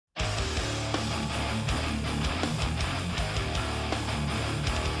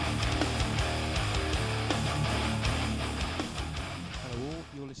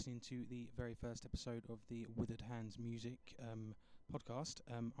to the very first episode of the Withered Hands Music podcast.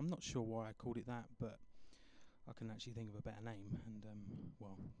 I'm not sure why I called it that, but I can actually think of a better name, and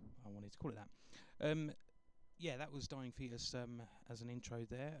I wanted to call it that. That was Dying Fetus as an intro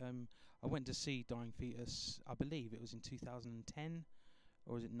there. I went to see Dying Fetus, I believe it was in 2010,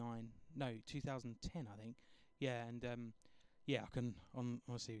 or was it 9? No, 2010, I think. Yeah, and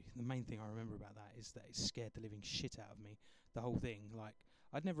honestly, the main thing I remember about that is that it scared the living shit out of me, the whole thing. Like,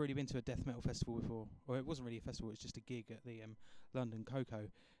 I'd never really been to a death metal festival before, or it wasn't really a festival, it was just a gig at the London Coco,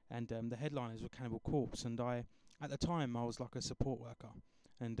 and the headliners were Cannibal Corpse, and at the time, I was like a support worker,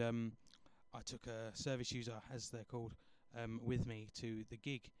 and I took a service user, as they're called, with me to the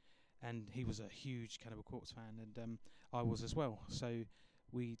gig, and he was a huge Cannibal Corpse fan, and I was as well, so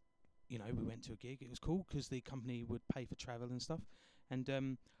we went to a gig. It was cool because the company would pay for travel and stuff.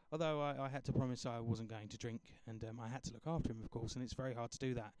 And although I had to promise I wasn't going to drink, and I had to look after him, of course, and it's very hard to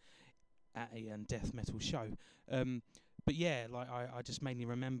do that at a death metal show. But yeah, like I just mainly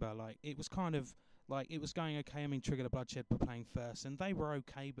remember, like, it was kind of like it was going okay. I mean, Trigger the Bloodshed were playing first, and they were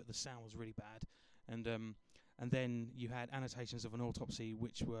okay, but the sound was really bad. And then you had Annotations of an Autopsy,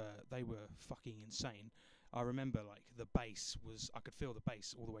 which were fucking insane. I remember, like, the bass was, I could feel the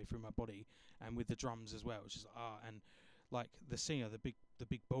bass all the way through my body, and with the drums as well, which is and like the singer, the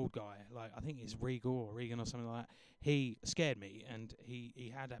big bald guy, like, I think it's Regal or Regan or something like that. He scared me, and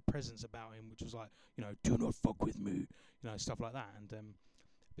he had that presence about him, which was like, do not fuck with me, stuff like that. And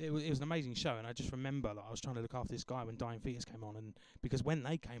it was an amazing show, and I just remember, like, I was trying to look after this guy when Dying Fetus came on, and because when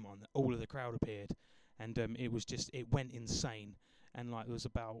they came on, all of the crowd appeared, and it went insane, and like there was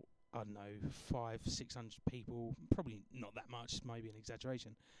about, I don't know, 500-600 people, probably not that much, maybe an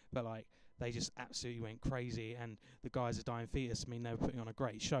exaggeration, but like they just absolutely went crazy. And the guys at Dying Fetus, I mean, they were putting on a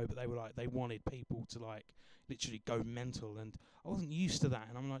great show, but they were like, they wanted people to like literally go mental, and I wasn't used to that,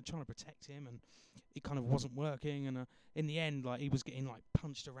 and I'm like trying to protect him, and it kind of wasn't working, and in the end, like, he was getting like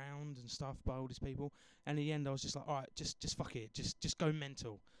punched around and stuff by all these people, and in the end I was just like, alright, just fuck it, just go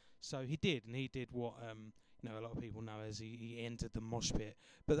mental. So he did, and he did what a lot of people know as he entered the mosh pit.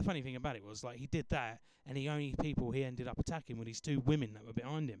 But the funny thing about it was, like, he did that, and the only people he ended up attacking were these two women that were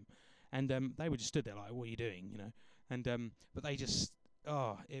behind him, and they were just stood there like, what are you doing, and but they just,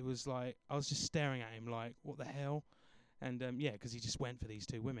 it was like, I was just staring at him like, what the hell? And because he just went for these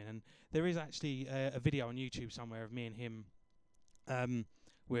two women. And there is actually a video on YouTube somewhere of me and him.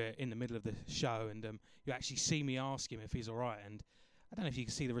 We're in the middle of the show, and you actually see me ask him if he's alright, and I don't know if you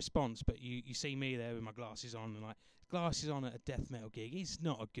can see the response, but you see me there with my glasses on, and like, glasses on at a death metal gig is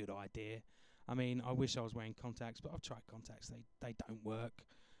not a good idea. I mean, I wish I was wearing contacts, but I've tried contacts, they don't work.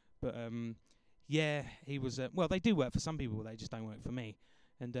 But he was, they do work for some people, they just don't work for me.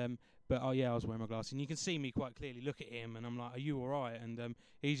 And I was wearing my glasses, and you can see me quite clearly look at him, and I'm like, are you alright? And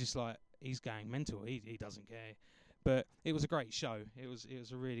he's just like, he's going mental, he doesn't care. But it was a great show. It was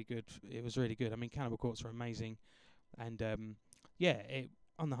really good. I mean, Cannibal Corpse were amazing, and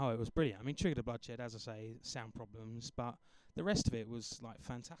on the whole, it was brilliant. I mean, Trigger the Bloodshed, as I say, sound problems, but the rest of it was like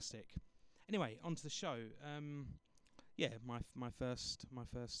fantastic. Anyway, onto the show. My first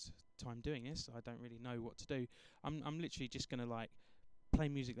time doing this. I don't really know what to do. I'm literally just gonna like play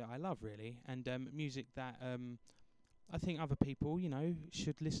music that I love, really, and music that I think other people,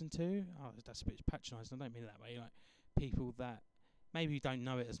 should listen to. Oh, that's a bit patronising. I don't mean it that way. Like, people that maybe don't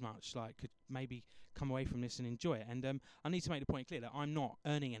know it as much, like, could maybe come away from this and enjoy it. And I need to make the point clear that I'm not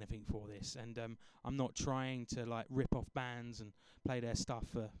earning anything for this, and I'm not trying to like rip off bands and play their stuff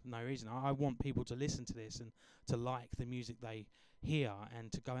for no reason. I want people to listen to this and to like the music they hear,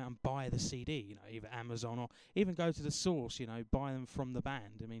 and to go out and buy the CD, either Amazon or even go to the source, buy them from the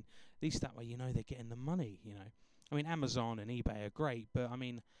band. I mean, at least that way they're getting the money, I mean, Amazon and eBay are great, but I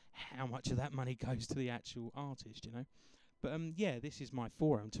mean, how much of that money goes to the actual artist, But this is my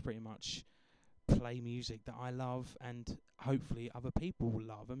forum to pretty much play music that I love, and hopefully other people will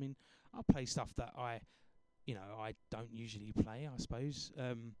love. I mean, I'll play stuff that I don't usually play, I suppose.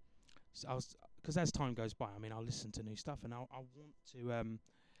 Because as time goes by, I mean, I'll listen to new stuff, and I want to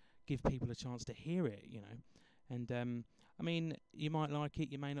give people a chance to hear it, And I mean, you might like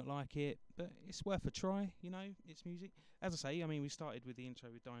it, you may not like it, but it's worth a try. It's music. As I say, I mean, we started with the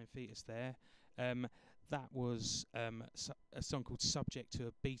intro with Dying Fetus there. That was a song called Subject to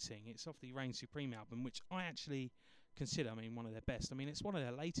a Beating. It's off the Reign Supreme album, which I actually consider, one of their best. I mean, it's one of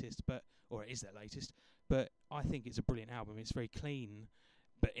their latest, or it is their latest, but I think it's a brilliant album. It's very clean,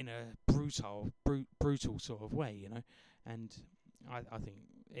 but in a brutal sort of way, And I think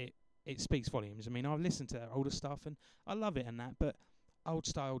it speaks volumes. I mean, I've listened to their older stuff, and I love it and that, but old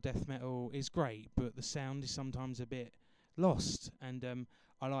style death metal is great, but the sound is sometimes a bit lost, and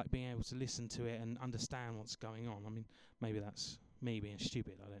I like being able to listen to it and understand what's going on. I mean, maybe that's me being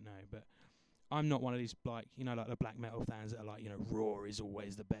stupid, I don't know, but I'm not one of these, like, like the black metal fans that are like, Raw is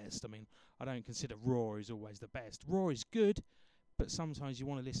always the best. I mean, I don't consider Raw is always the best. Raw is good, but sometimes you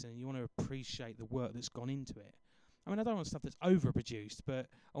want to listen and you want to appreciate the work that's gone into it. I mean, I don't want stuff that's overproduced, but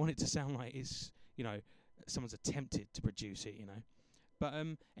I want it to sound like it's, someone's attempted to produce it, But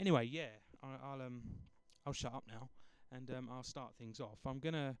anyway, yeah, I'll shut up now, and I'll start things off. I'm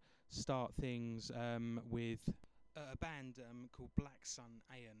gonna start things with a band called Black Sun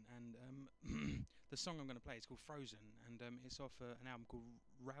Aeon, and the song I'm going to play is called Frozen, and it's off an album called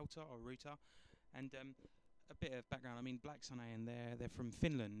Ruta, and a bit of background. I mean, Black Sun Aeon, they're from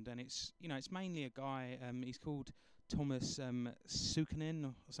Finland, and it's mainly a guy. He's called Thomas Sukkanen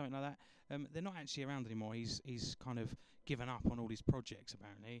or something like that. They're not actually around anymore. He's kind of given up on all his projects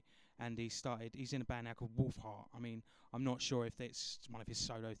apparently, and he's in a band now called Wolfheart. I mean, I'm not sure if it's one of his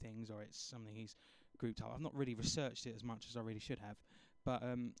solo things or it's something he's grouped up. I've not really researched it as much as I really should have, but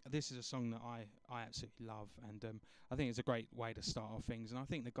this is a song that I absolutely love, and I think it's a great way to start off things, and I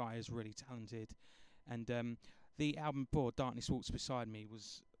think the guy is really talented, and the album before, Darkness Walks Beside Me,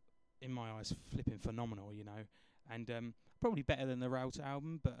 was, in my eyes, flipping phenomenal, and probably better than the Rauta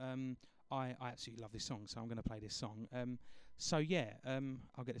album, but I absolutely love this song, so I'm going to play this song. So yeah,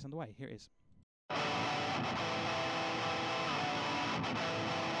 I'll get this underway. Here it is.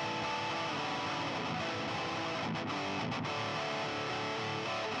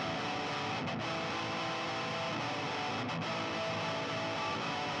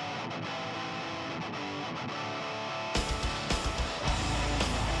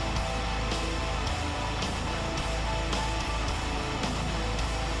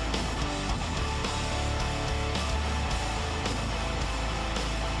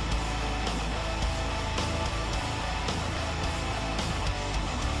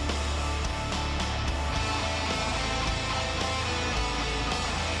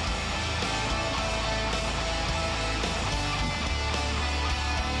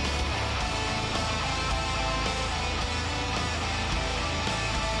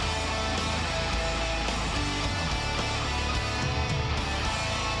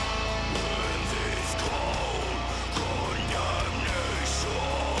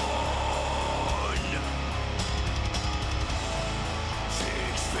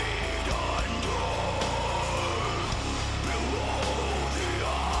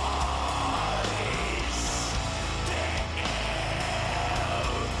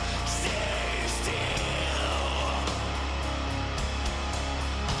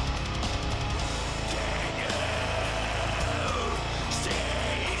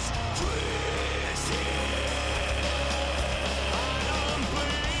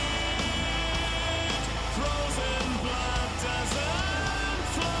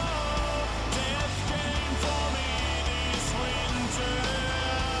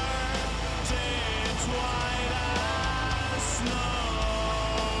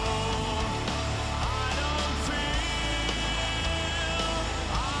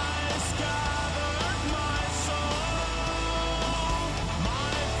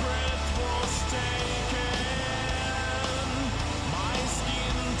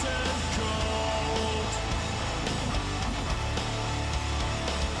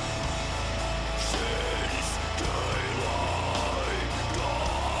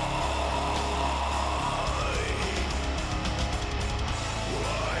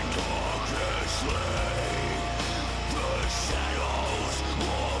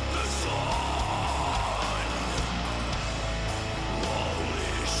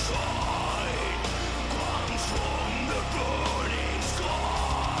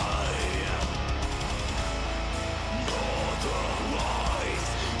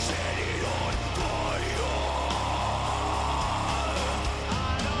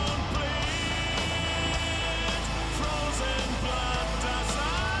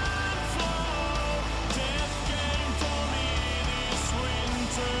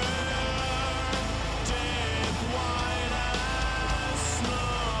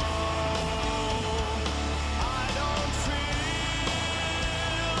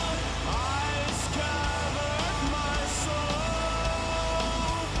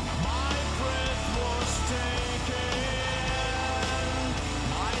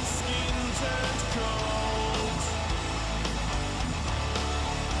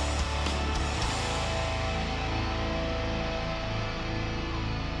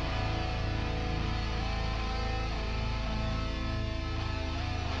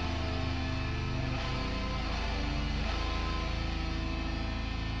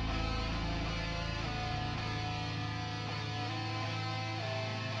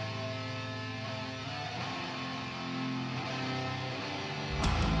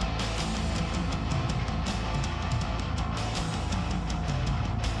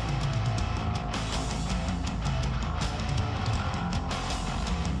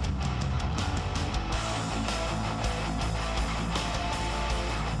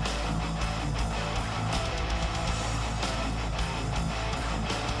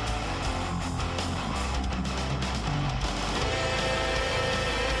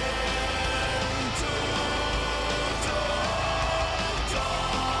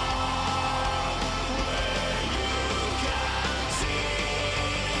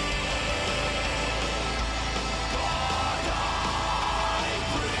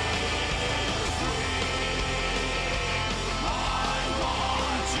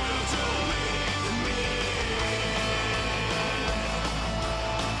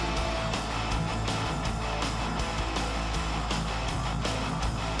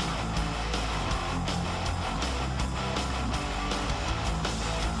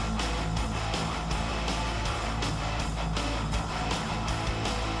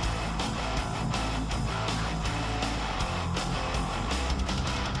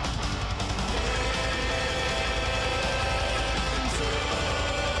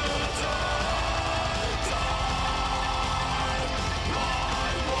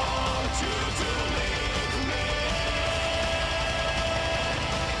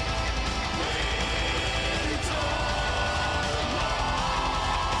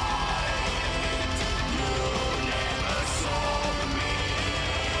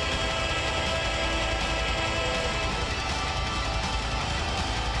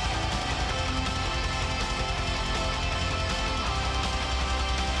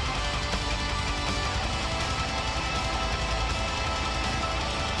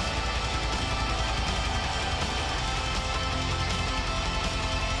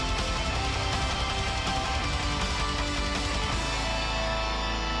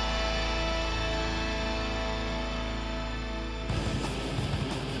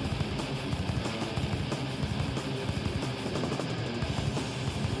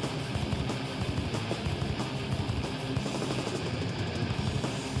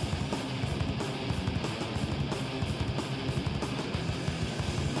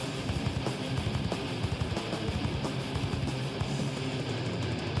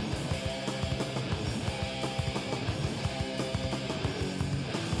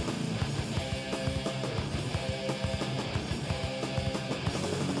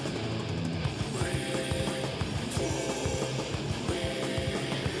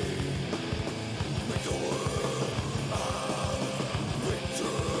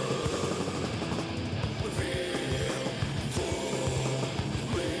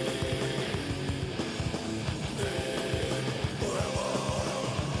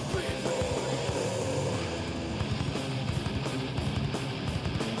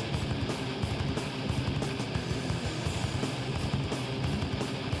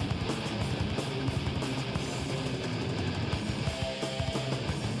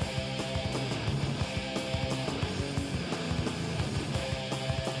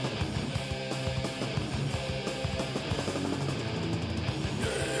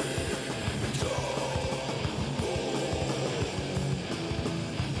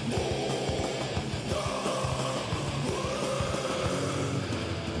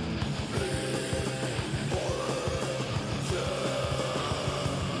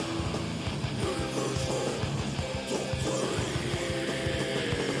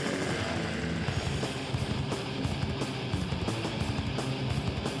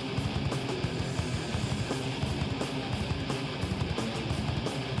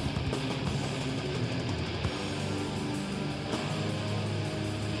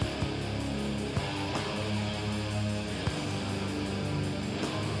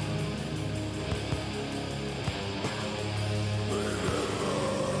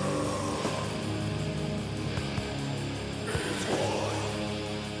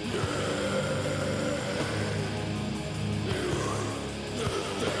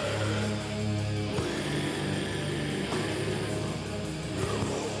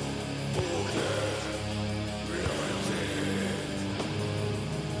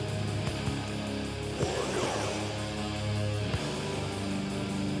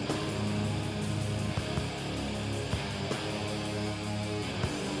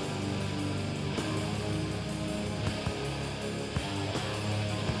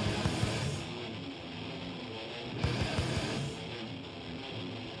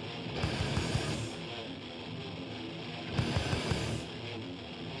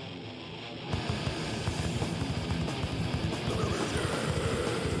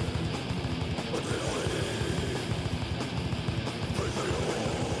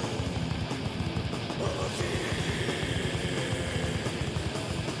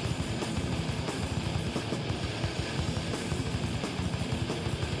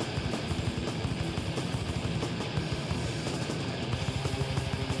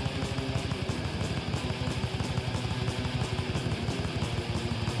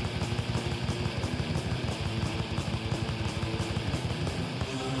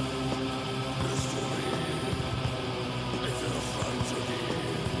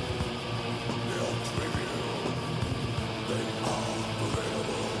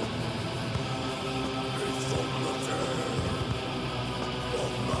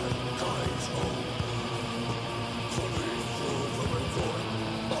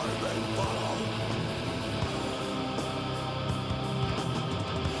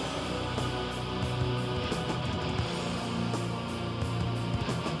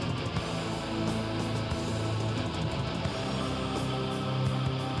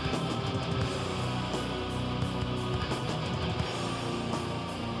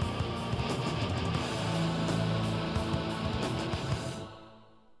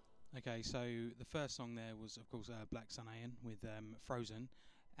 Okay, so the first song there was, of course, Black Sun Ayan with Frozen,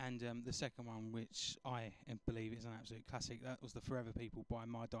 and the second one, which I believe is an absolute classic, that was the Forever People by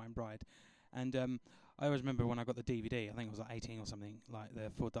My Dying Bride. And I always remember when I got the DVD, I think I was like 18 or something, like the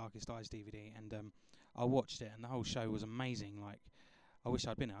For Darkest Eyes DVD, and I watched it, and the whole show was amazing. Like, I wish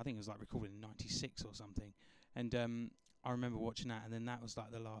I'd been there. I think it was like recorded in '96 or something, and I remember watching that, and then that was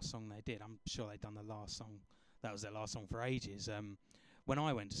like the last song they did. I'm sure they'd done the last song. That was their last song for ages. When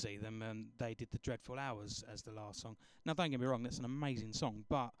I went to see them, they did the Dreadful Hours as the last song. Now, don't get me wrong, that's an amazing song,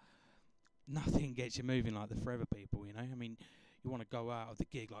 but nothing gets you moving like the Forever People, you know? I mean, you want to go out of the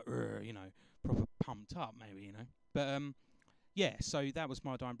gig like, you know, proper pumped up, maybe, you know? But, yeah, so that was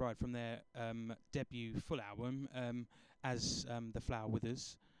My Dying Bride from their debut full album, as The Flower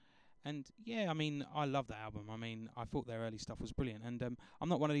Withers. And yeah, I mean, I love that album. I mean, I thought their early stuff was brilliant. And I'm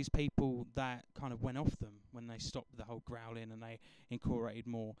not one of these people that kind of went off them when they stopped the whole growling and they incorporated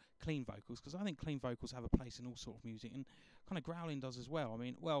more clean vocals, because I think clean vocals have a place in all sort of music, and kind of growling does as well. I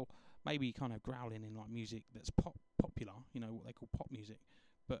mean, well, maybe kind of growling in like music that's popular, you know, what they call pop music.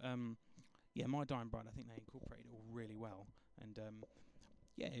 But yeah, My Dying Bride, I think they incorporated it all really well. And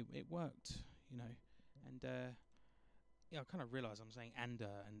yeah, it worked, you know. And yeah, I kind of realise I'm saying and a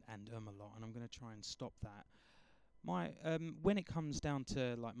lot, and I'm going to try and stop that. My when it comes down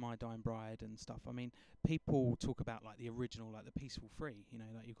to like My Dying Bride and stuff, I mean, people talk about like the original, like the Peaceful Three. You know,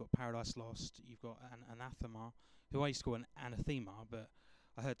 like you've got Paradise Lost, you've got Anathema, who I used to call an Anathema, but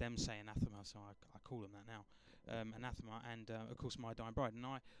I heard them say Anathema, so I call them that now. Anathema, and of course My Dying Bride. And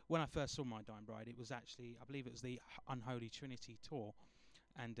when I first saw My Dying Bride, it was actually, I believe it was the Unholy Trinity tour,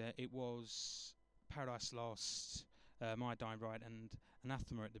 and it was Paradise Lost, My Dying Bride, and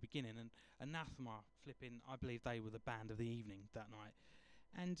Anathema at the beginning. And Anathema, flipping, I believe they were the band of the evening that night.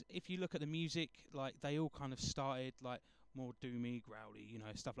 And if you look at the music, like they all kind of started like more doomy, growly, you know,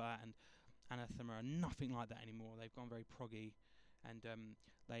 stuff like that. And Anathema are nothing like that anymore. They've gone very proggy, and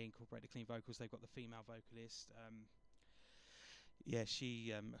they incorporate the clean vocals. They've got the female vocalist. Yeah,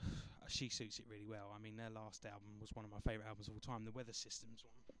 she suits it really well. I mean, their last album was one of my favourite albums of all time, the Weather Systems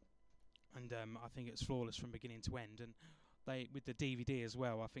one, and I think it's flawless from beginning to end. And they, with the DVD as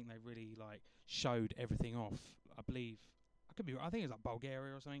well, I think they really like showed everything off. I believe I could be. I think it's like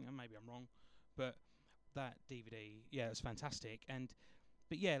Bulgaria or something, and maybe I'm wrong, but that DVD, yeah, it's fantastic. And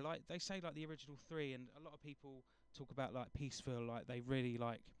but yeah, like they say, like the original three, and a lot of people talk about like Peaceful, like they really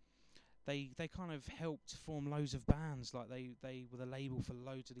like they kind of helped form loads of bands. Like they were the label for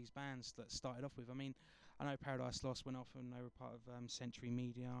loads of these bands that started off with. I mean, I know Paradise Lost went off and they were part of Century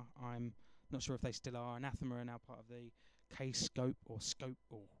Media. I'm not sure if they still are. Anathema are now part of the K-Scope or Scope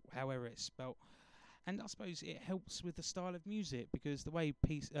or however it's spelt. And I suppose it helps with the style of music, because the way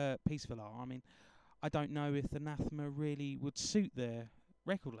Peaceful are, I mean, I don't know if Anathema really would suit their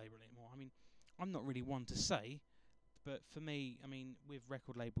record label anymore. I mean, I'm not really one to say, but for me, I mean, with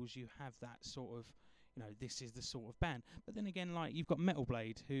record labels, you have that sort of, you know, this is the sort of band. But then again, like you've got Metal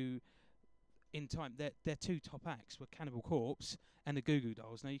Blade, who in time their two top acts were Cannibal Corpse and the Goo Goo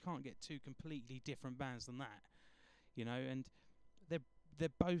Dolls. Now you can't get two completely different bands than that, you know. And they're they're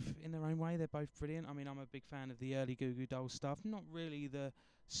both in their own way. They're both brilliant. I mean, I'm a big fan of the early Goo Goo Dolls stuff. Not really the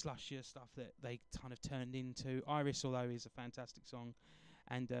slushier stuff that they kind of turned into. Iris, although, is a fantastic song,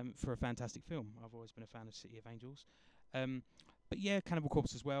 and for a fantastic film. I've always been a fan of City of Angels. But yeah, Cannibal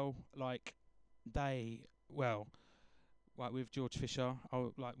Corpse as well. Like like with George Fisher,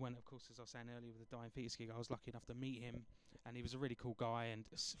 like when, of course, as I was saying earlier, with the Dying Fetus gig, I was lucky enough to meet him, and he was a really cool guy, and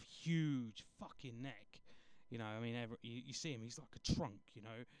huge fucking neck. You know, I mean, you see him, he's like a trunk, you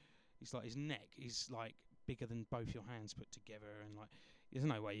know. He's like, his neck is like bigger than both your hands put together, and like, there's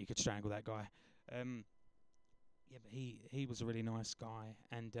no way you could strangle that guy. Yeah, but he was a really nice guy,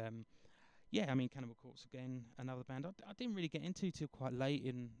 and yeah, I mean, Cannibal Corpse again, another band I didn't really get into till quite late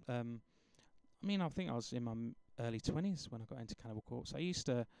in. I mean, I think I was in my early 20s when I got into Cannibal Corpse.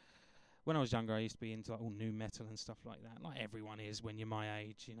 When I was younger, I used to be into like all new metal and stuff like that. Like everyone is when you're my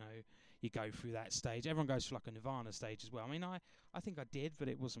age, you know. You go through that stage. Everyone goes through like a Nirvana stage as well. I mean, I think I did, but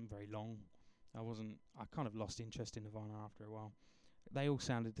it wasn't very long. I kind of lost interest in Nirvana after a while. They all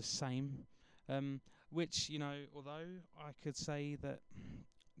sounded the same, which, you know, although I could say that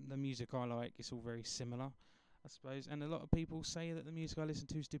the music I like is all very similar, I suppose. And a lot of people say that the music I listen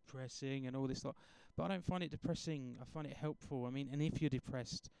to is depressing and all this lot, but I don't find it depressing. I find it helpful. I mean, and if you're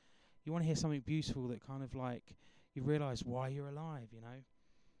depressed, you want to hear something beautiful that kind of like you realise why you're alive, you know.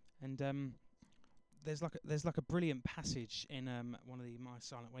 And there's like a brilliant passage in one of the My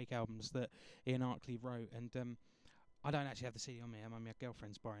Silent Wake albums that Ian Arkley wrote, and I don't actually have the CD on me. My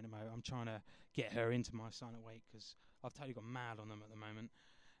girlfriend's borrowing them. I'm trying to get her into My Silent Wake because I've totally gone mad on them at the moment.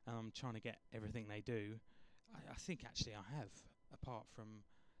 and I'm trying to get everything they do. I think actually I have, apart from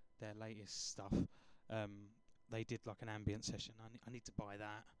their latest stuff. They did like an ambient session. I need to buy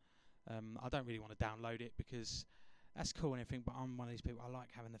that. I don't really want to download it because that's cool and everything, but I'm one of these people, I like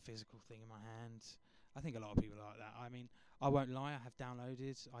having the physical thing in my hand. I think a lot of people are like that. I mean, I won't lie, I have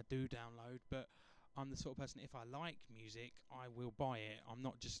downloaded, I do download, but I'm the sort of person, if I like music, I will buy it. I'm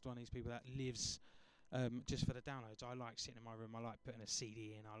not just one of these people that lives just for the downloads. I like sitting in my room, I like putting a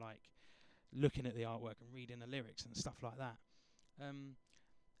CD in, I like looking at the artwork and reading the lyrics and stuff like that.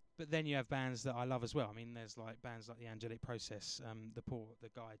 But then you have bands that I love as well. I mean, there's like bands like the Angelic Process. The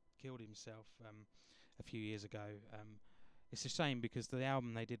guy killed himself a few years ago. It's a shame because the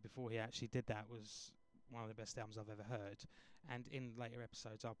album they did before he actually did that was one of the best albums I've ever heard. And in later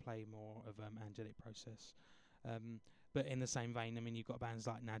episodes, I'll play more of Angelic Process. But in the same vein, I mean, you've got bands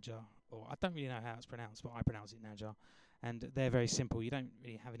like Nadja, or I don't really know how it's pronounced, but I pronounce it Nadja. And they're very simple. You don't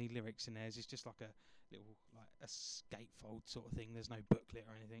really have any lyrics in theirs. It's just like a little, like a gatefold sort of thing. There's no booklet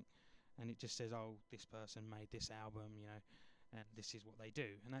or anything. And it just says, oh, this person made this album, you know, and this is what they do.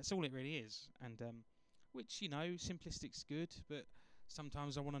 And that's all it really is. And which, you know, simplistic's good, but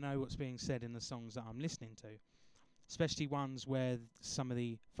sometimes I want to know what's being said in the songs that I'm listening to, especially ones where some of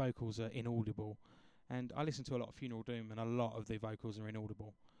the vocals are inaudible. And I listen to a lot of Funeral Doom, and a lot of the vocals are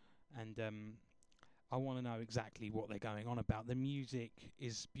inaudible. And I want to know exactly what they're going on about. The music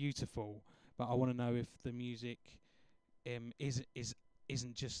is beautiful, but I want to know if the music isn't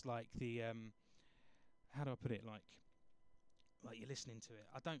just like the how do I put it, like you're listening to it.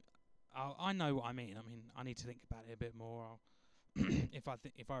 I know what I mean. I mean, I need to think about it a bit more. If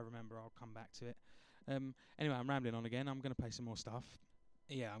I remember, I'll come back to it. Anyway, I'm rambling on again. I'm going to play some more stuff.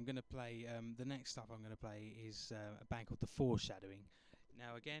 Yeah, I'm going to play the next stuff I'm going to play is a band called The Foreshadowing.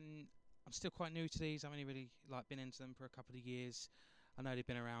 Now again, I'm still quite new to these. I've only really been into them for a couple of years. I know they've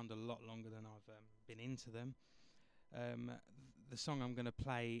been around a lot longer than I've been into them. The song I'm going to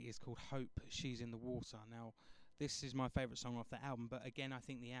play is called Hope, She's in the Water. Now, this is my favourite song off the album, but again, I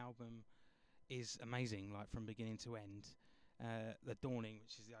think the album is amazing, like from beginning to end. The Dawning,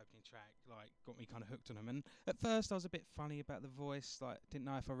 which is the opening track, got me kind of hooked on them. And at first I was a bit funny about the voice, didn't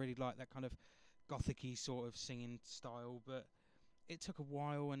know if I really liked that kind of gothic-y sort of singing style, but it took a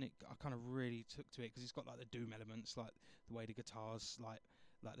while, and I kind of really took to it because it's got like the doom elements, like the way the guitars, like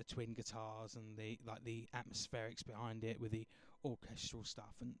the twin guitars, and the atmospherics behind it with the orchestral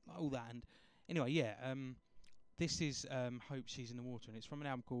stuff and all that. And anyway, yeah, this is Hope, She's in the Water, and it's from an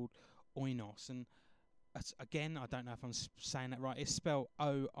album called Oinos. And again, I don't know if I'm saying that right. It's spelled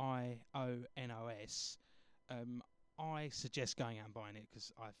Oionos. I suggest going out and buying it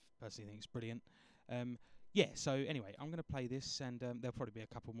because I personally think it's brilliant. Yeah, so anyway, I'm going to play this, and there'll probably be a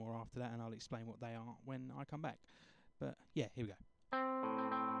couple more after that, and I'll explain what they are when I come back. But yeah, here we go.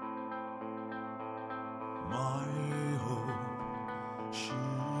 My hope, she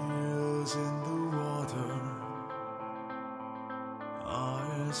is in the water,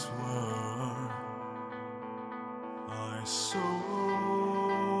 I swear. I saw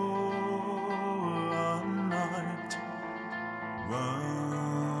a night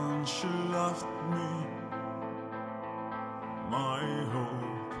when she left me. My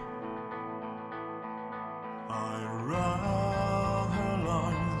hope, I read her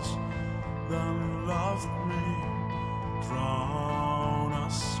lines, then left me drown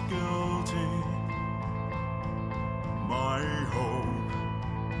as guilty. My hope,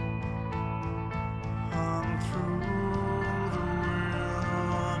 and through the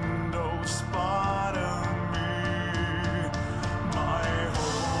window spotted me. My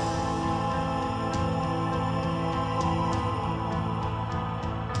hope,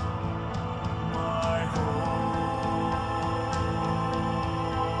 my hope.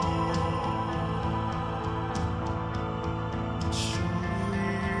 She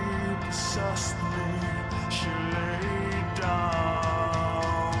possessed me, she laid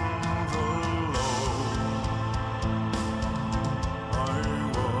down the load. I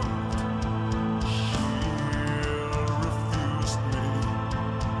walked, she refused me.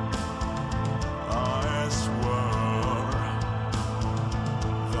 I swear,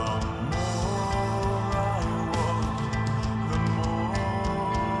 the more I walked, the more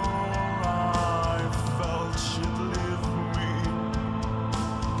I felt she'd leave me.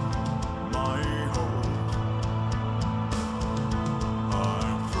 My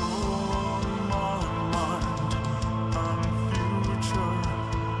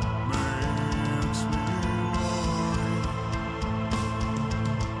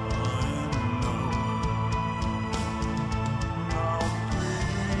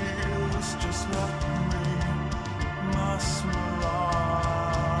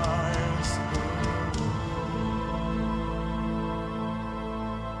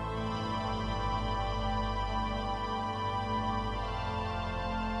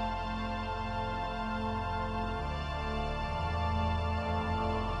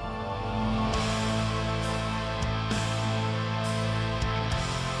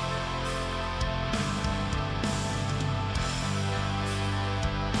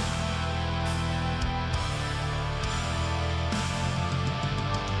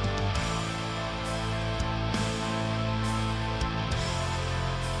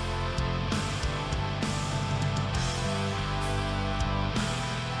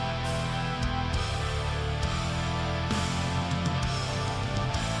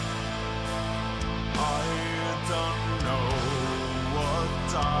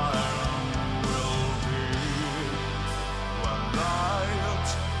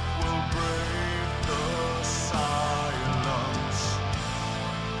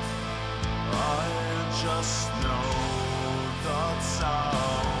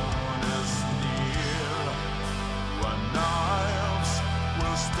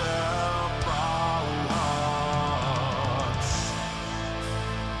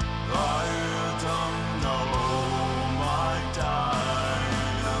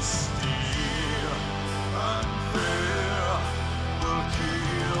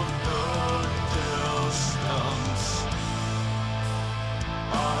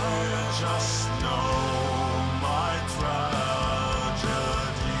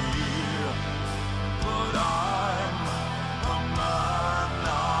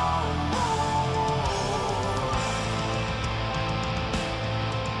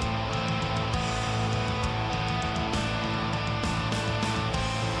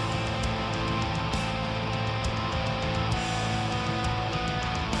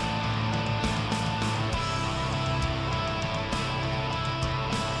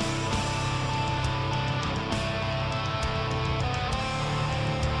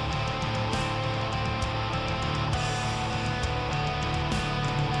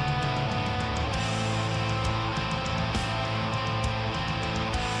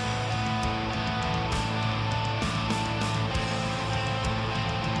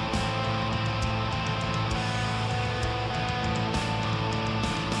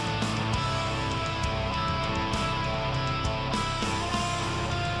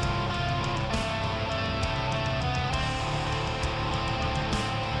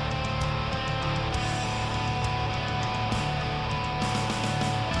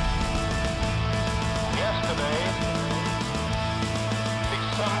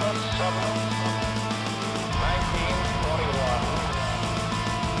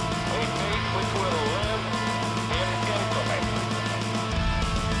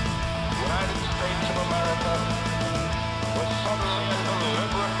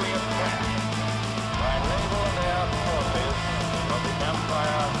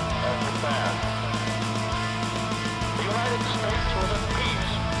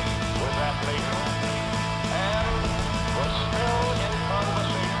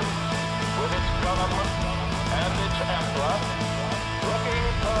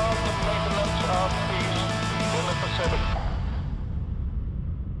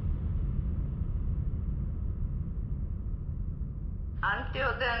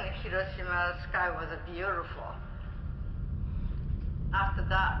Until then, Hiroshima sky was beautiful. After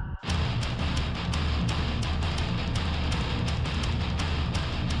that,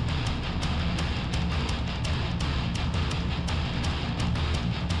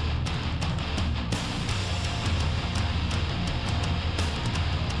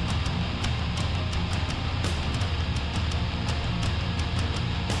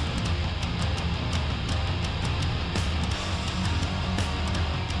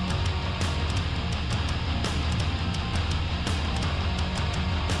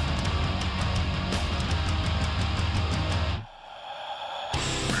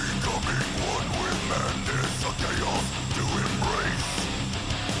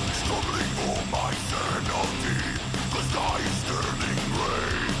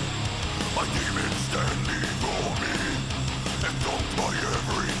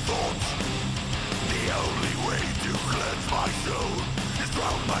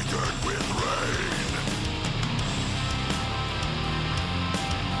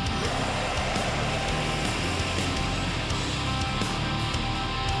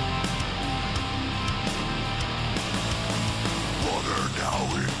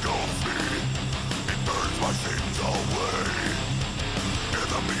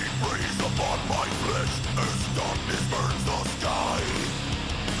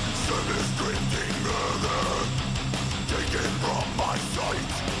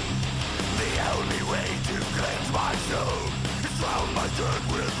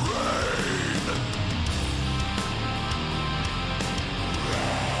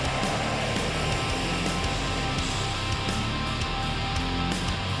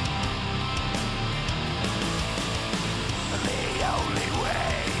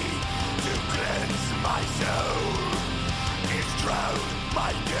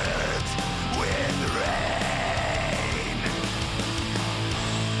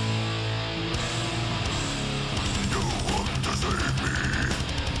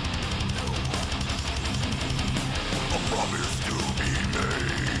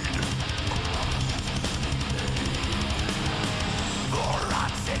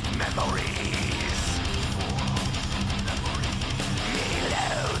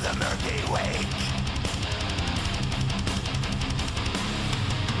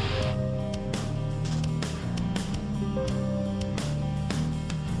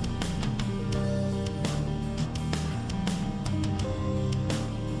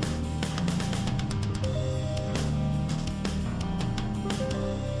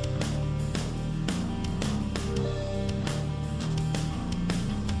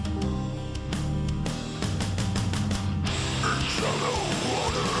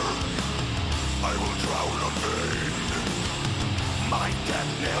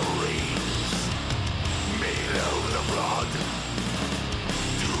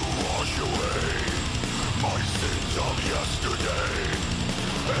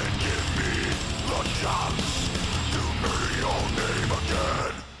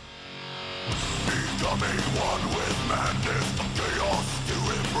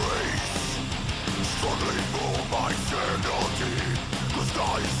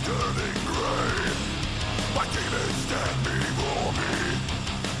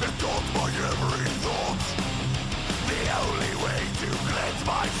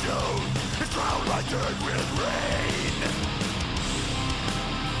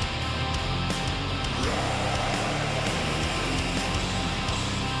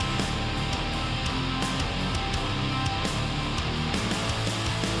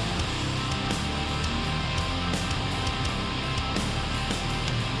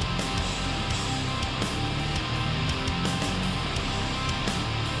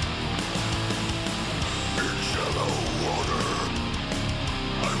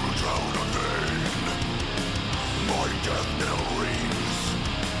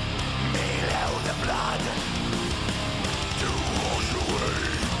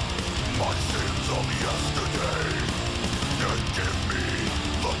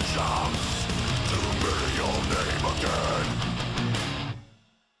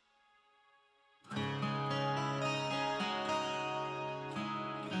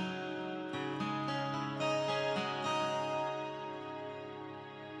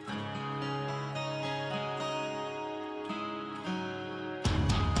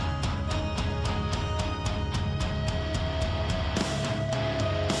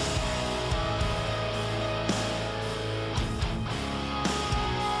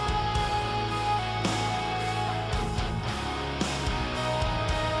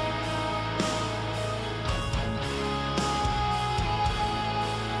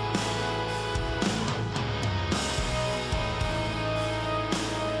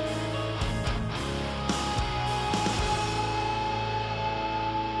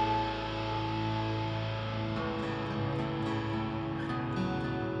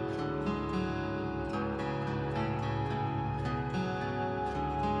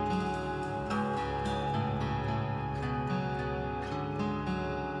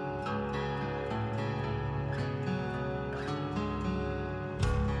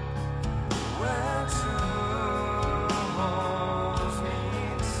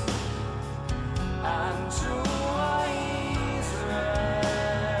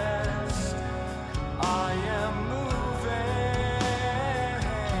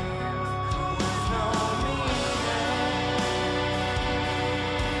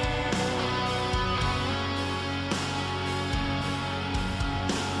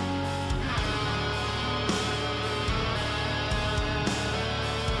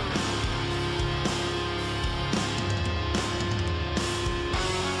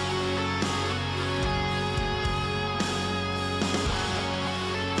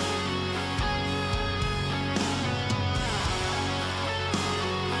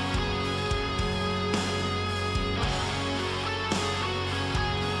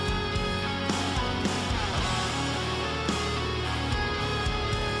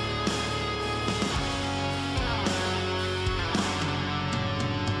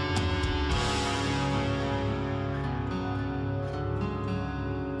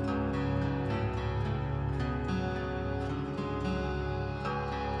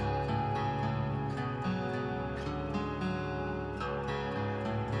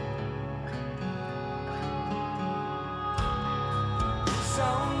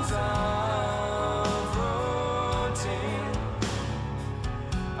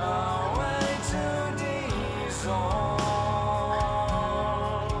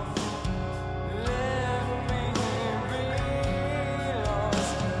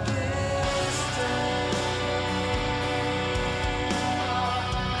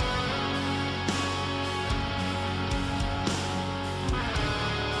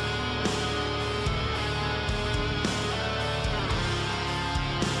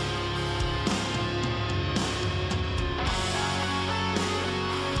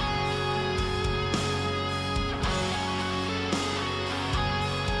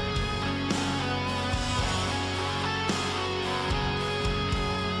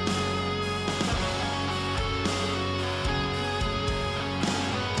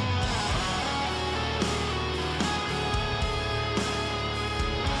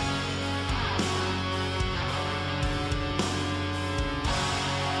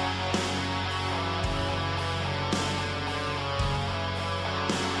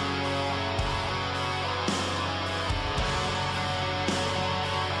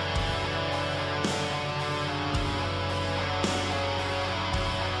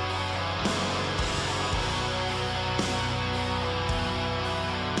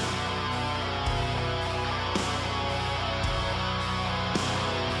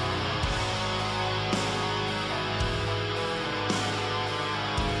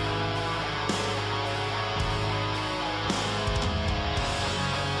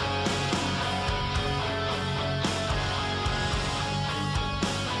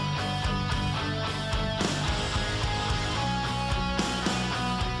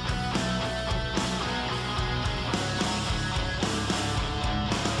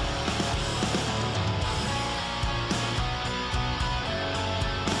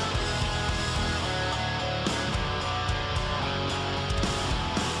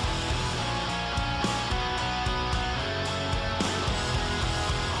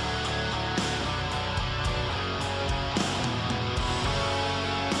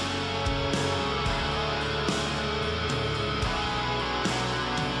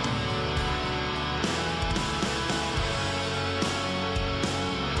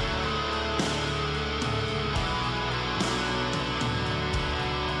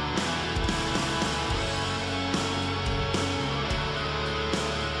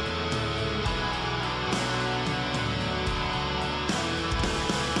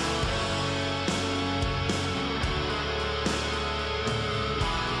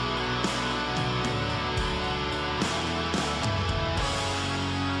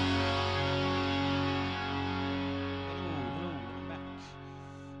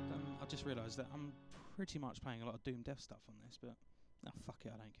 realised that I'm pretty much playing a lot of Doom Death stuff on this, but fuck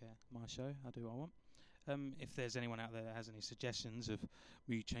it, I don't care. My show, I do what I want. If there's anyone out there that has any suggestions of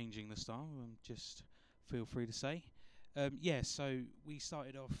me changing the style, just feel free to say. So we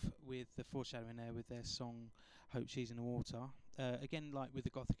started off with the Foreshadowing there with their song Hope She's in the Water. Again, like with the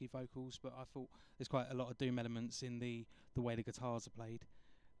gothic vocals, but I thought there's quite a lot of Doom elements in the way the guitars are played.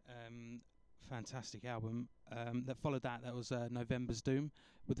 Fantastic album. That followed that was November's Doom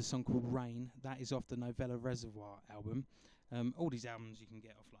with a song called Rain. That is off the Novella Reservoir album. All these albums you can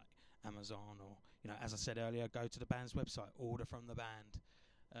get off like Amazon or, as I said earlier, go to the band's website, order from the band,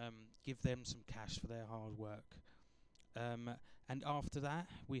 give them some cash for their hard work. And after that,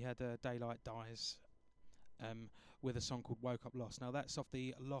 we had Daylight Dies with a song called Woke Up Lost. Now that's off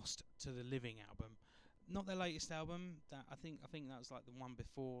the Lost to the Living album. Not their latest album. That I think that was like the one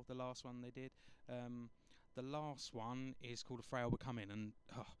before the last one they did. The last one is called A Frail Becoming, and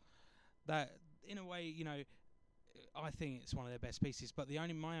that in a way, I think it's one of their best pieces. But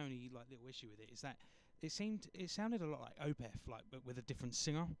my only like little issue with it is that it sounded a lot like Opeth, but with a different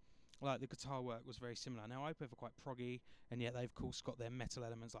singer. Like the guitar work was very similar. Now Opeth are quite proggy, and yet they've of course got their metal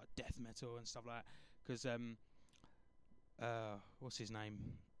elements like death metal and stuff like that. Because what's his name?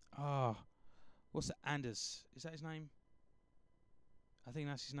 What's the Anders? Is that his name? I think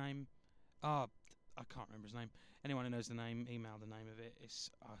that's his name. I can't remember his name. Anyone who knows the name, email the name of it.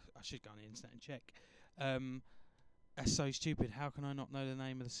 I should go on the internet and check. That's so stupid. How can I not know the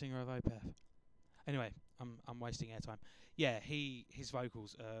name of the singer of Opeth? Anyway, I'm wasting airtime. Yeah, his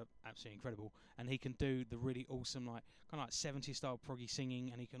vocals are absolutely incredible, and he can do the really awesome kind of like 70s style proggy singing,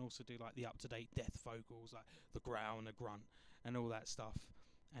 and he can also do like the up to date death vocals, like the growl and the grunt and all that stuff.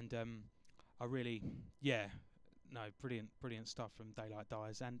 And brilliant stuff from Daylight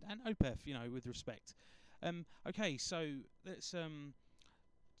Dies and Opeth, with respect. Okay, so let's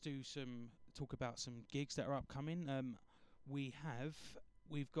talk about some gigs that are upcoming.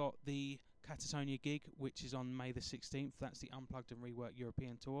 We've got the Catatonia gig, which is on May the 16th. That's the Unplugged and Reworked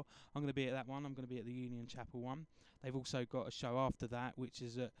European Tour. I'm going to be at that one. I'm going to be at the Union Chapel one. They've also got a show after that, which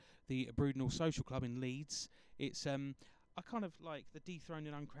is at the Brudenell Social Club in Leeds. It's I kind of like the Dethroned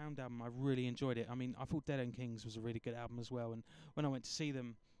and Uncrowned album. I really enjoyed it. I mean, I thought Dead End Kings was a really good album as well. And when I went to see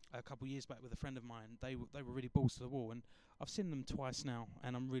them a couple of years back with a friend of mine, they were really balls to the wall. And I've seen them twice now,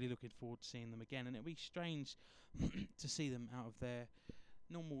 and I'm really looking forward to seeing them again. And it'll be strange to see them out of their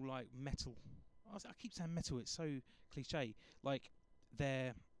normal like metal. I keep saying metal. It's so cliche. Like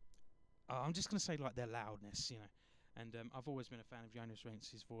their, I'm just gonna say like their loudness, you know. And I've always been a fan of Jonas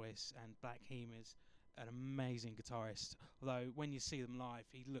Rintz's voice, and Black Heem is an amazing guitarist. Although when you see them live,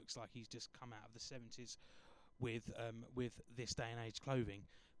 he looks like he's just come out of the 70s with this day and age clothing.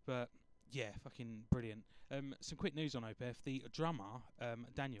 But yeah, fucking brilliant. Some quick news on Opeth. The drummer,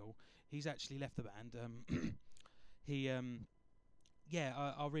 Daniel, he's actually left the band.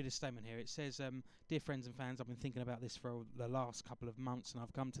 I'll read a statement here. It says, "Dear friends and fans, I've been thinking about this for the last couple of months, and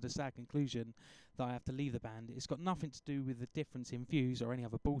I've come to the sad conclusion that I have to leave the band. It's got nothing to do with the difference in views or any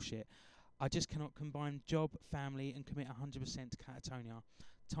other bullshit. I just cannot combine job, family, and commit 100% to Catatonia.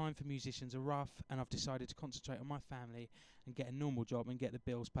 Time for musicians are rough, and I've decided to concentrate on my family and get a normal job and get the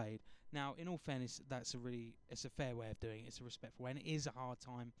bills paid." Now, in all fairness, it's a fair way of doing it. It's a respectful way, and it is a hard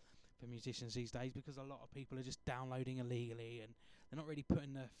time for musicians these days because a lot of people are just downloading illegally, and they're not really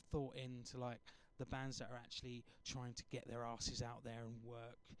putting the thought into like the bands that are actually trying to get their asses out there and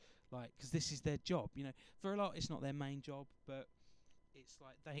work, like, because this is their job. You know, for a lot, it's not their main job, but it's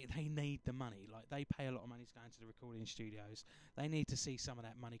like they need the money. Like, they pay a lot of money to go into the recording studios. They need to see some of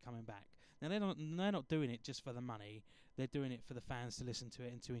that money coming back. Now they're not doing it just for the money. They're doing it for the fans to listen to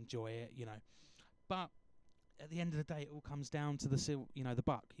it and to enjoy it, you know. But at the end of the day, it all comes down to the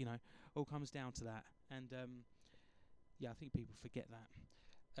buck, you know. All comes down to that. And I think people forget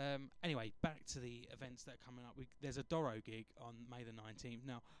that. Anyway, back to the events that are coming up. There's a Doro gig on May the 19th.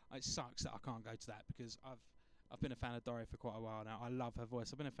 Now, it sucks that I can't go to that because I've been a fan of Doro for quite a while now. I love her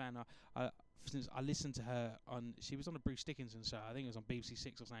voice. I've been a fan since I listened to her she was on a Bruce Dickinson show. I think it was on BBC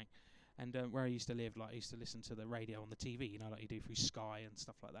Six or something. And where I used to live, like, I used to listen to the radio on the TV, you know, like you do through Sky and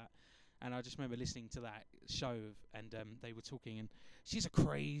stuff like that. And I just remember listening to that show, and they were talking, and she's a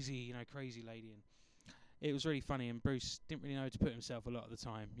crazy lady, and it was really funny. And Bruce didn't really know how to put himself a lot of the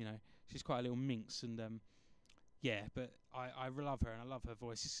time, you know. She's quite a little minx, and but I love her, and I love her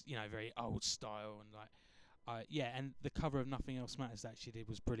voice. It's, you know, very old style, and like, and the cover of Nothing Else Matters that she did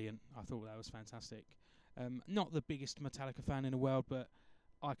was brilliant. I thought that was fantastic. Not the biggest Metallica fan in the world, but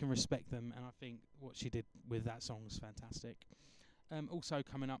I can respect them, and I think what she did with that song was fantastic. Also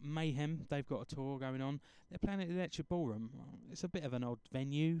coming up, Mayhem. They've got a tour going on. They're playing at the Electric Ballroom. It's a bit of an odd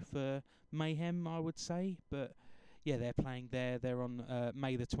venue for Mayhem, I would say, but yeah, they're playing there. They're on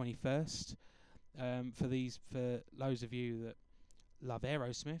May the 21st. For those of you that love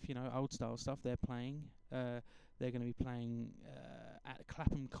Aerosmith, you know, old style stuff, they're playing. They're going to be playing at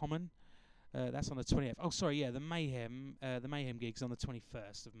Clapham Common. That's on the 20th. Oh, sorry, yeah, the Mayhem gig's on the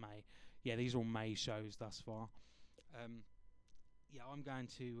 21st of May. Yeah, these are all May shows thus far. I'm going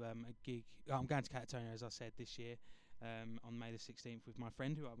to a gig. I'm going to Catatonia, as I said, this year on May the 16th with my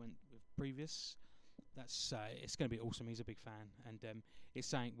friend who I went with previous. That's it's going to be awesome. He's a big fan, and it's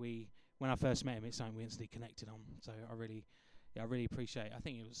something when I first met him, it's something we instantly connected on. So I really appreciate it. I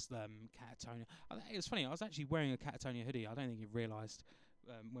think it was Catatonia. It was funny. I was actually wearing a Catatonia hoodie. I don't think he realised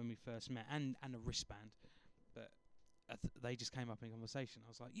when we first met, and a wristband, but they just came up in conversation. I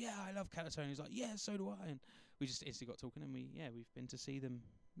was like, yeah, I love Catatonia. He was like, yeah, so do I. And we just instantly got talking, and we've been to see them.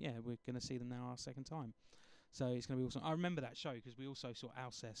 Yeah, we're going to see them now our second time. So it's going to be awesome. I remember that show because we also saw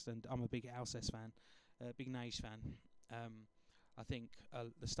Alcest, and I'm a big Alcest fan, big Nage fan. I think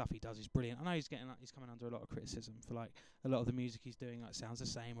the stuff he does is brilliant. I know he's coming under a lot of criticism for like a lot of the music he's doing. Like, sounds the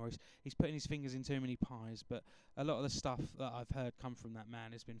same, or he's putting his fingers in too many pies. But a lot of the stuff that I've heard come from that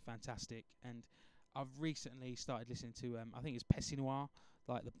man has been fantastic. And I've recently started listening to I think it's Pessi Noir,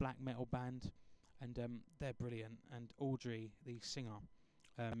 like the black metal band, and they're brilliant. And Audrey, the singer,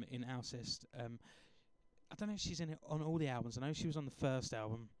 in Alcest, I don't know if she's in it on all the albums. I know she was on the first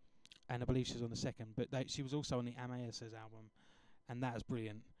album, and I believe she was on the second. But she was also on the Amaeus' album, and that is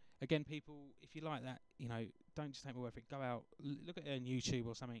brilliant. Again, people, if you like that, you know, don't just take my word for it. Go out, look at it on YouTube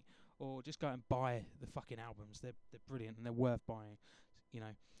or something, or just go out and buy the fucking albums. They're brilliant, and they're worth buying. You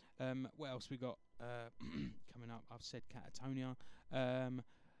know, what else we got coming up? I've said Catatonia.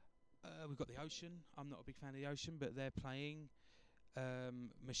 We've got the Ocean. I'm not a big fan of the Ocean, but they're playing.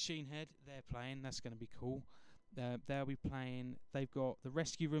 Machine Head, they're playing. That's going to be cool. They'll be playing. They've got the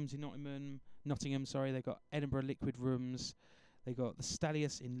Rescue Rooms in Nottingham. They've got Edinburgh Liquid Rooms. They got the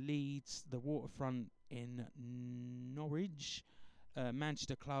Stadius in Leeds, the Waterfront in Norwich,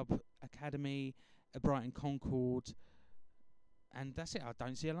 Manchester Club Academy, Brighton Concord, and that's it. I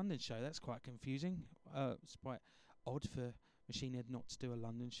don't see a London show. That's quite confusing. It's quite odd for Machine Head not to do a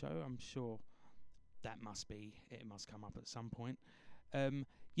London show. I'm sure it must come up at some point.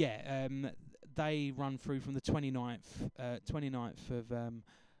 They run through from the 29th of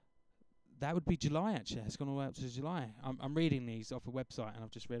that would be July, actually. It's gone all the way up to July. I'm reading these off a website, and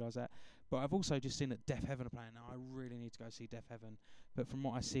I've just realised that. But I've also just seen that Deaf Heaven are playing now. I really need to go see Deaf Heaven. But from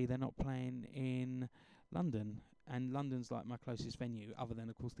what I see, they're not playing in London. And London's like my closest venue, other than,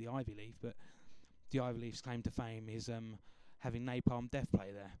 of course, the Ivy Leaf. But the Ivy Leaf's claim to fame is having Napalm Death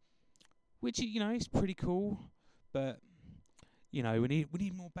play there. Which, is pretty cool. But, we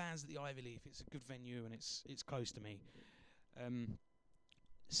need more bands at the Ivy Leaf. It's a good venue, and it's close to me.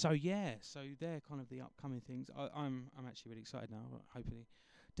 So they're kind of the upcoming things. I'm actually really excited now. Hopefully,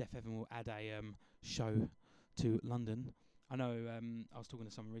 Deaf Heaven will add a show to London. I know I was talking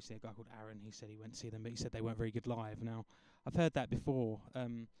to someone recently, a guy called Aaron. He said he went to see them, but he said they weren't very good live. Now, I've heard that before. I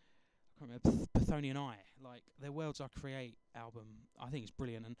can't remember, Pathoni and I, like their Worlds I Create album. I think it's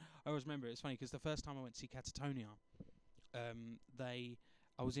brilliant, and I always remember it's funny because the first time I went to see Catatonia,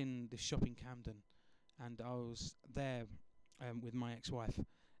 I was in this shop in Camden, and I was there with my ex-wife.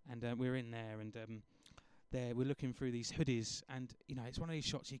 And we're in there, and we're looking through these hoodies, and it's one of these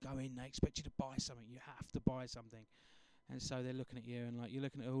shops you go in, they expect you to buy something, you have to buy something, and so they're looking at you, and like you're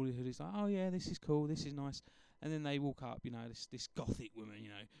looking at all the hoodies, like, oh yeah, this is cool, this is nice, and then they walk up, this gothic woman,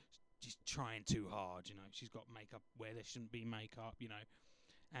 just trying too hard, she's got makeup where there shouldn't be makeup,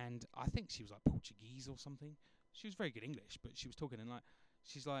 and I think she was like Portuguese or something. She was very good English, but she was talking, and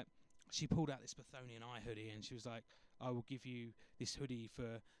she pulled out this Pathoni and I hoodie, and she was like, I will give you this hoodie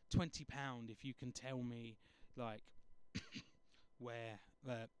for £20 if you can tell me, like,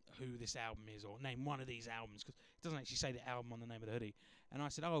 who this album is, or name one of these albums, because it doesn't actually say the album on the name of the hoodie. And I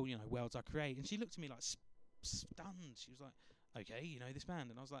said, Worlds I Create. And she looked at me like stunned. She was like, okay, this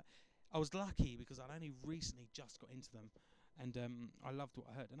band. And I was lucky because I'd only recently just got into them, and I loved what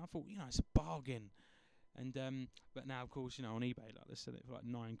I heard. And I thought, it's a bargain. And but now, of course, on eBay, like they sell it for like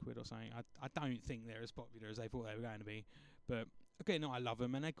 £9 or something. I don't think they're as popular as they thought they were going to be. But okay, no, I love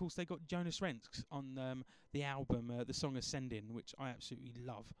them. And of course, they got Jonas Rentz on the album, the song Ascending, which I absolutely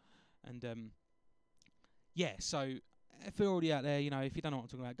love. And so if you're already out there, if you don't know what I'm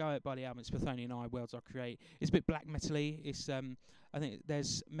talking about, go out, buy the album. It's Pathoni and I, Worlds I Create. It's a bit black metal-y. It's I think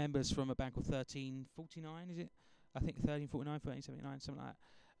there's members from a band called 1349. Is it? I think 1349, 1379, something like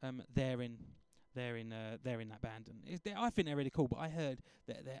that. They're in that band, and I think they're really cool. But I heard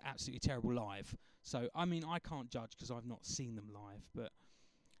that they're absolutely terrible live. So I mean, I can't judge because I've not seen them live. But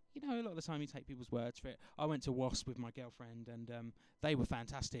a lot of the time you take people's words for it. I went to Wasp with my girlfriend, and they were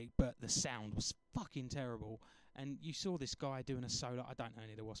fantastic, but the sound was fucking terrible. And you saw this guy doing a solo. I don't know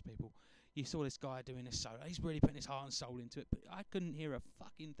any of the Wasp people. You saw this guy doing a solo. He's really putting his heart and soul into it, but I couldn't hear a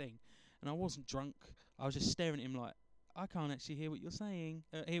fucking thing. And I wasn't drunk. I was just staring at him like, I can't actually hear what you're saying,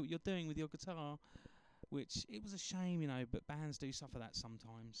 hear what you're doing with your guitar, which it was a shame, but bands do suffer that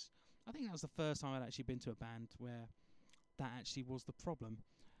sometimes. I think that was the first time I'd actually been to a band where that actually was the problem.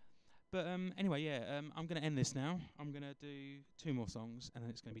 But anyway, I'm going to end this now. I'm going to do 2 more songs, and then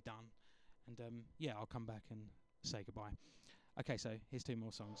it's going to be done. And I'll come back and say goodbye. Okay, so here's 2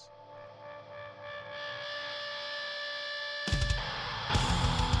 more songs.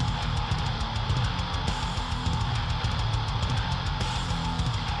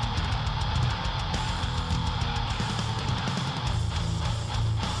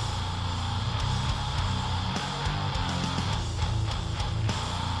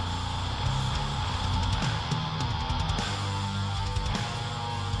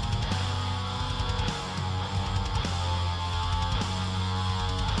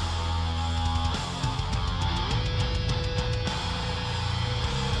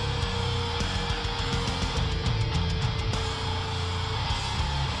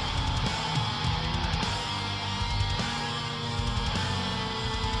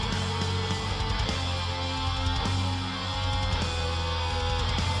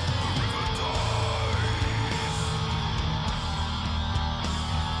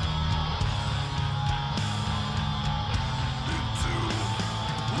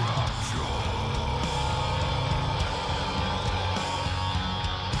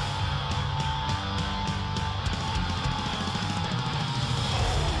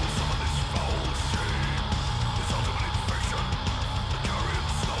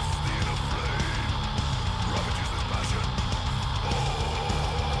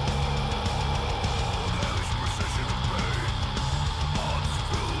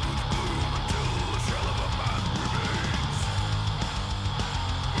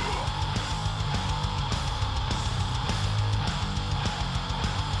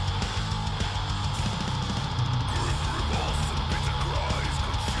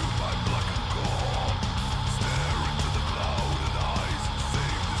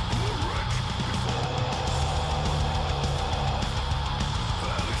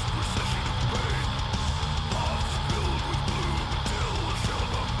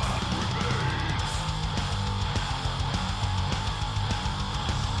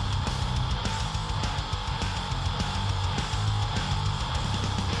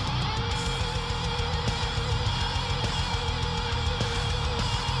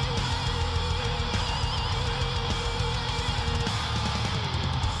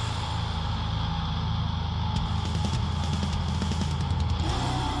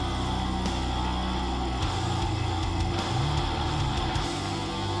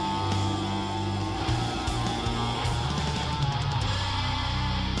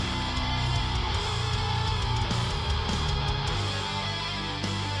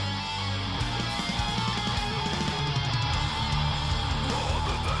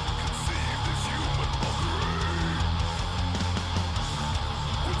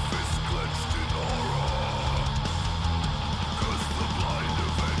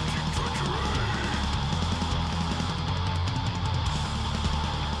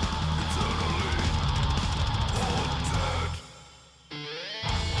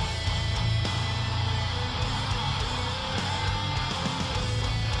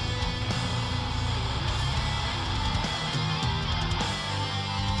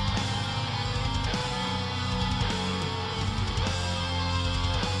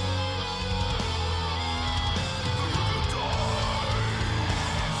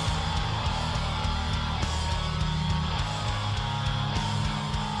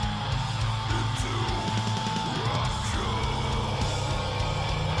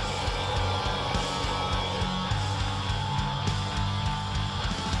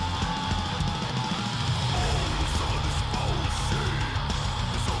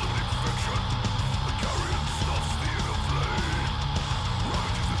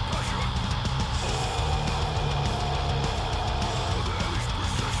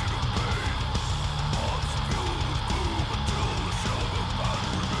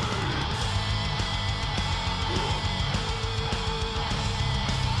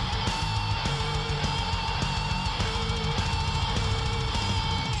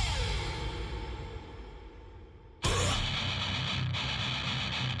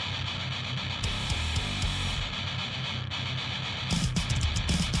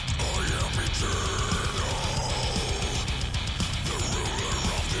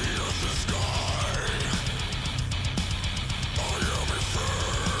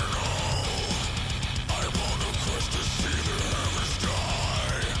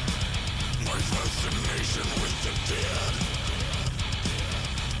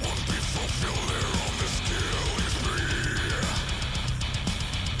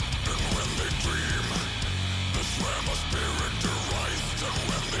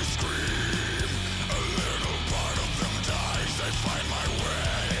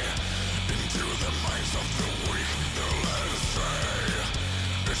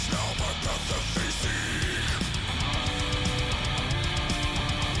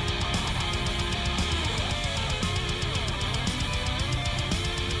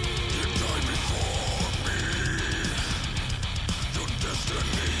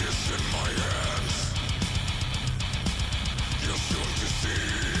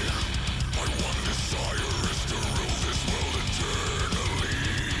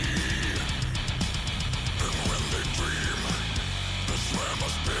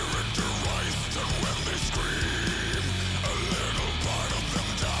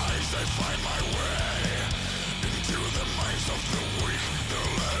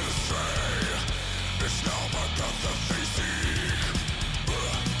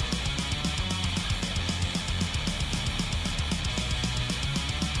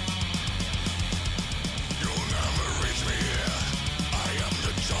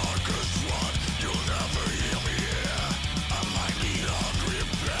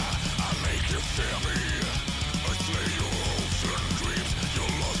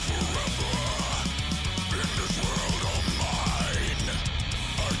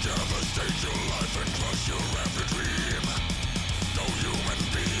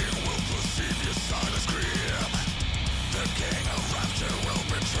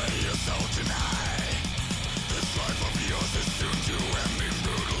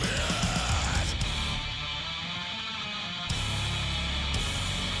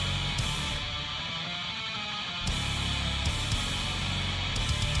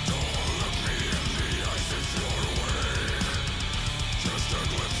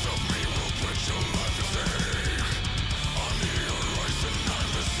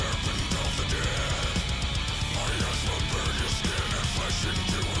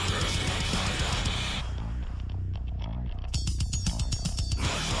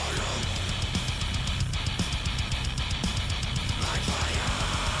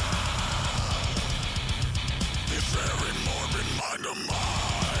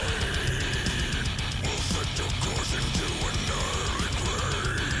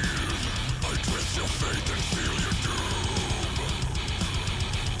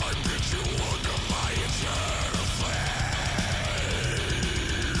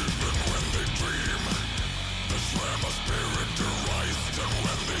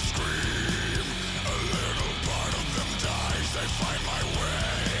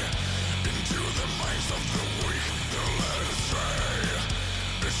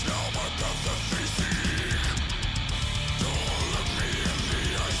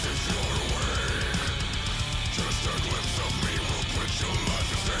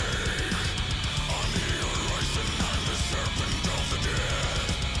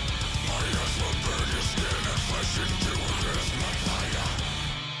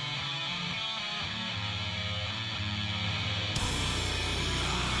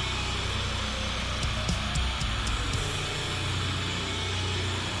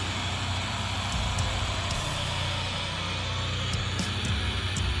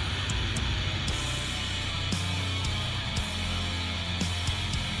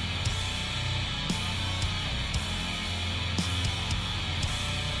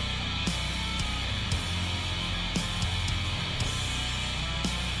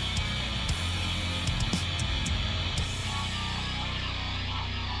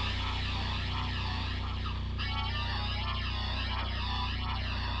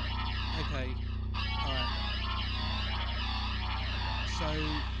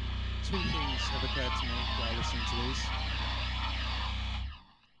 two things have occurred to me while listening to these.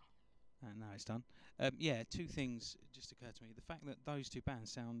 Now it's done. Yeah, two things just occurred to me. The fact that those two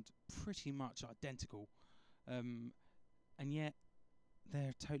bands sound pretty much identical, and yet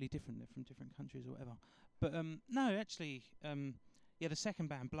they're totally different. They're from different countries or whatever. But no, actually, yeah, the second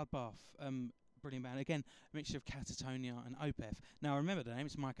band, Bloodbath, brilliant band. Again, a mixture of Catatonia and Opeth. Now, I remember the name.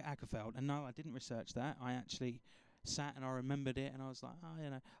 It's Micah Ackerfeld. And no, I didn't research that. I actually sat and I remembered it, and I was like, oh, you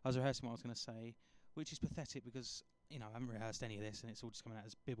know, I was rehearsing what I was going to say, which is pathetic because, you know, I haven't rehearsed any of this, and it's all just coming out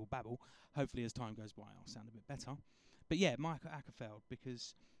as bibble babble. Hopefully, as time goes by, I'll sound a bit better. But yeah, Micah Ackerfeld,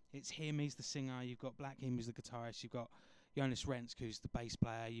 because it's him, he's the singer. You've got Black Him, who's the guitarist. You've got Jonas Rensk, who's the bass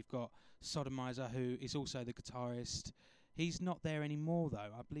player. You've got Sodomizer, who is also the guitarist. He's not there anymore, though.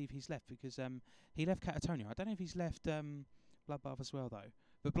 I believe he's left because he left Catatonia. I don't know if he's left Bloodbath as well, though.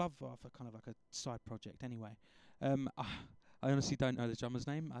 But Bloodbath are kind of like a side project anyway. I honestly don't know the drummer's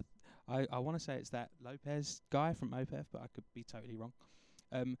name. I want to say it's that Lopez guy from Opeth, but I could be totally wrong.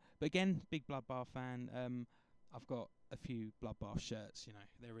 But again, big Bloodbath fan. I've got a few Bloodbath shirts, you know,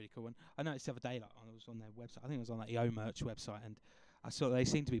 they're really cool. And I noticed the other day, like, I was on their website, I think it was on that EO merch website, and I saw they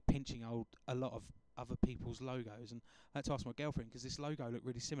seem to be pinching a lot of other people's logos, and I had to ask my girlfriend because this logo looked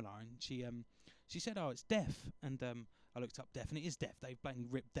really similar, and she said, oh, it's Def, and I looked up Def, and it is Def. They've blatantly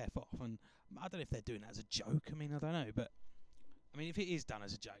ripped Def off, and I don't know if they're doing that as a joke. I mean, I don't know, but I mean, if it is done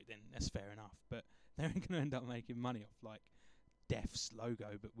as a joke, then that's fair enough, but they're going to end up making money off, like, Def's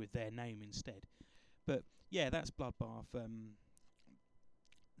logo, but with their name instead. But yeah, that's Bloodbath.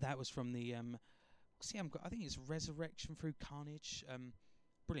 That was from the I think it's Resurrection Through Carnage.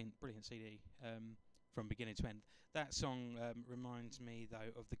 Brilliant CD from beginning to end. That song reminds me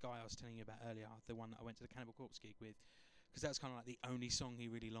though of the guy I was telling you about earlier, the one that I went to the Cannibal Corpse gig with, because that's kind of like the only song he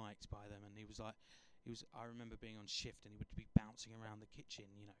really liked by them. And I remember being on shift and he would be bouncing around the kitchen,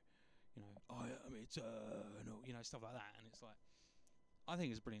 you know, I am eternal, you know, stuff like that. And it's like, I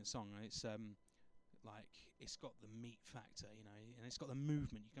think it's a brilliant song. And it's like, it's got the meat factor, you know, and it's got the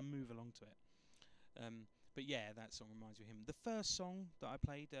movement. You can move along to it. But yeah, that song reminds me of him. The first song that I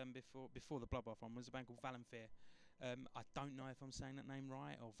played before the Bloodbath one was a band called Valenfear. I don't know if I'm saying that name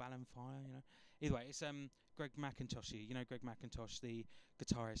right, or Valenfire, you know. Either way, it's Greg McIntosh. You know Greg McIntosh, the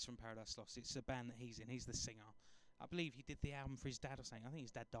guitarist from Paradise Lost. It's a band that he's in. He's the singer. I believe he did the album for his dad or something. I think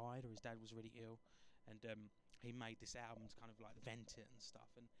his dad died, or his dad was really ill, and he made this album to kind of like vent it and stuff.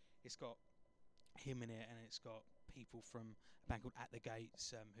 And it's got him in it, and it's got people from a band called At the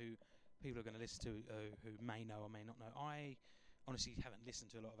Gates, who people are going to listen to, who may know or may not know. I honestly haven't listened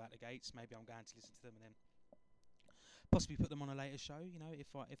to a lot of At the Gates. Maybe I'm going to listen to them and then possibly put them on a later show, you know,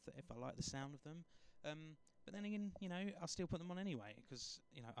 if I like the sound of them. But then again, you know, I'll still put them on anyway because,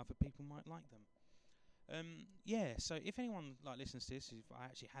 you know, other people might like them. Yeah, so if anyone like listens to this, if I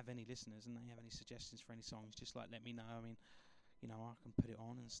actually have any listeners and they have any suggestions for any songs, just like let me know. I mean, you know, I can put it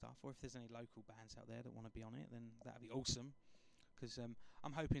on and stuff. Or if there's any local bands out there that want to be on it, then that'd be awesome. Because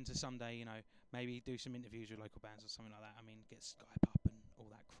I'm hoping to someday, you know, maybe do some interviews with local bands or something like that. I mean, get Skype up and all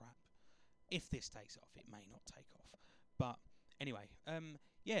that crap. If this takes off, it may not take off. But anyway,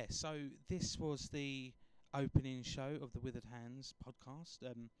 yeah, so this was the opening show of the Withered Hands podcast,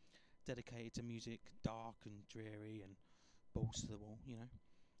 dedicated to music, dark and dreary and balls to the wall, you know.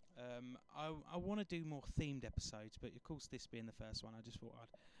 I want to do more themed episodes, but of course this being the first one, I just thought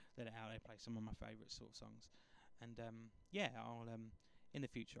I'd let it out there, play some of my favourite sort of songs. And yeah, I'll in the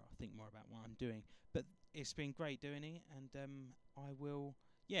future I'll think more about what I'm doing. But it's been great doing it, and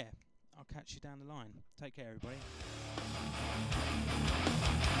I'll catch you down the line. Take care, everybody.